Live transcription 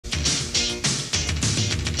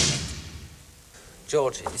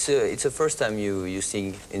George, it's the first time you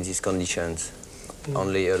sing in these conditions,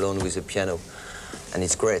 only alone with the piano, and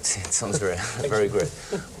it's great. It sounds very great.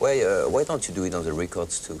 Why don't you do it on the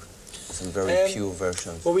records too? Some very pure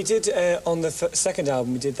versions. Well, we did on the second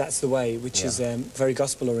album. We did "That's the Way," which is very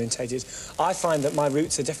gospel orientated. I find that my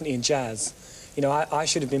roots are definitely in jazz. You know, I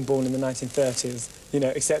should have been born in the 1930s. You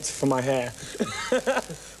know, except for my hair.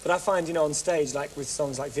 But I find, you know, on stage, like with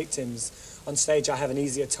songs like "Victims," on stage I have an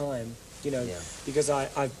easier time. You know, because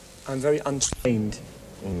I'm very untrained.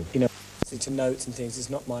 You know, to notes and things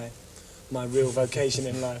is not my real vocation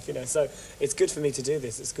in life. You know, so it's good for me to do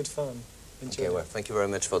this. It's good fun. Enjoy. Okay, well, thank you very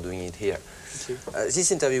much for doing it here. Thank you.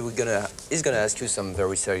 This interview is gonna ask you some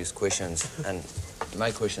very serious questions, and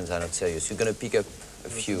my questions are not serious. You're gonna pick up a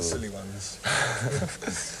few silly ones.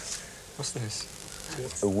 What's this?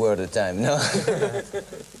 A word at a time, no?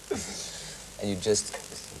 And you just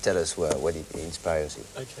tell us what it inspires you.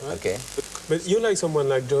 Okay. Okay. But you like someone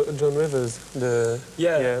like Joan Rivers,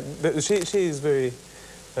 Yeah. But she is very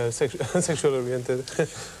sexual oriented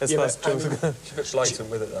as far as Joan's concerned. She's a bit blatant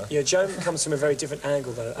with it, though. Yeah, Joan comes from a very different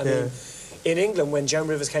angle, though. I mean, in England, when Joan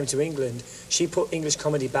Rivers came to England, she put English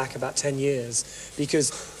comedy back about 10 years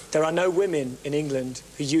because there are no women in England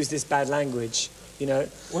who use this bad language, you know.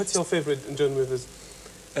 What's your favourite Joan Rivers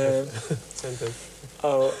sentence?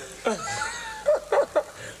 Oh.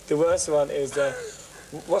 The worst one is,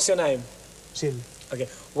 what's your name? Jill. Okay.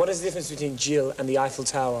 What is the difference between Jill and the Eiffel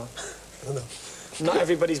Tower? I don't know. Not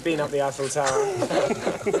everybody's been up the Eiffel Tower.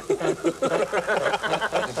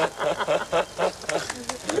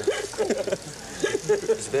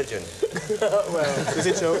 It's Belgian. Well, Is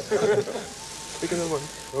it Joe? Pick another one.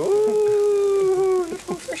 ooh,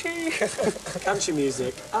 country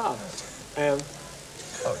music.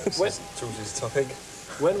 George's topic.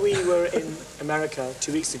 When we were in America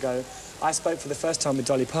 2 weeks ago, I spoke for the first time with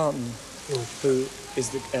Dolly Parton, who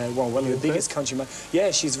is one of the biggest country.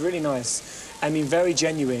 Yeah, she's really nice. I mean, very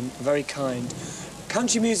genuine, very kind.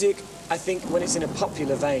 Country music, I think, when it's in a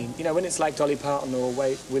popular vein, you know, when it's like Dolly Parton or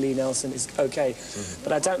Willie Nelson, is okay.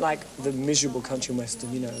 But I don't like the miserable country and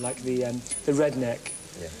western, you know, like the redneck.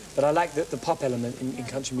 Yeah. But I like the pop element in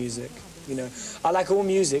country music. You know, I like all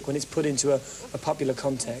music when it's put into a popular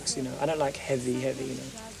context. You know, I don't like heavy. You know.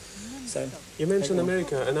 So you mentioned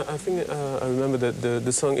America, and I think I remember that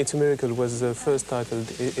the song "It's a Miracle" was first titled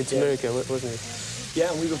 "It's America," wasn't it?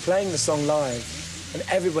 Yeah, and we were playing the song live, and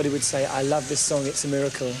everybody would say, "I love this song. It's a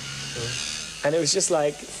miracle." And it was just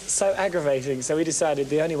like so aggravating. So we decided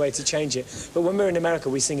the only way to change it. But when we're in America,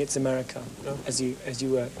 we sing "It's America," as you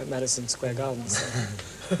were at Madison Square Garden. So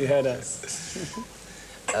you heard us.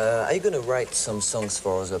 Are you going to write some songs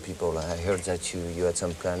for other people? I heard that you had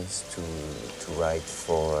some plans to write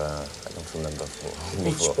for, I don't remember.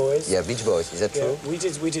 Beach Boys. Yeah, Beach Boys. Is that true? We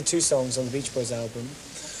did 2 songs on the Beach Boys album.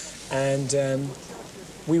 And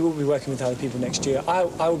we will be working with other people next year. I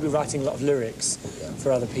will be writing a lot of lyrics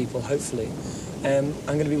for other people, hopefully. I'm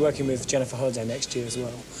going to be working with Jennifer Holliday next year as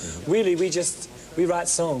well. Really, we write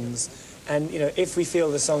songs. And, you know, if we feel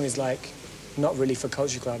the song is, like, not really for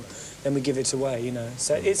Culture Club, then we give it away, you know.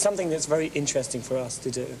 So it's something that's very interesting for us to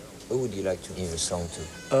do. Who would you like to give a song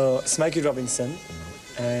to? Smokey Robinson,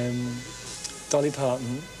 Dolly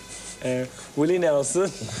Parton, Willie Nelson,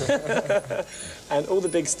 and all the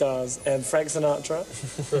big stars, Frank Sinatra.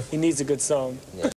 He needs a good song. Yeah.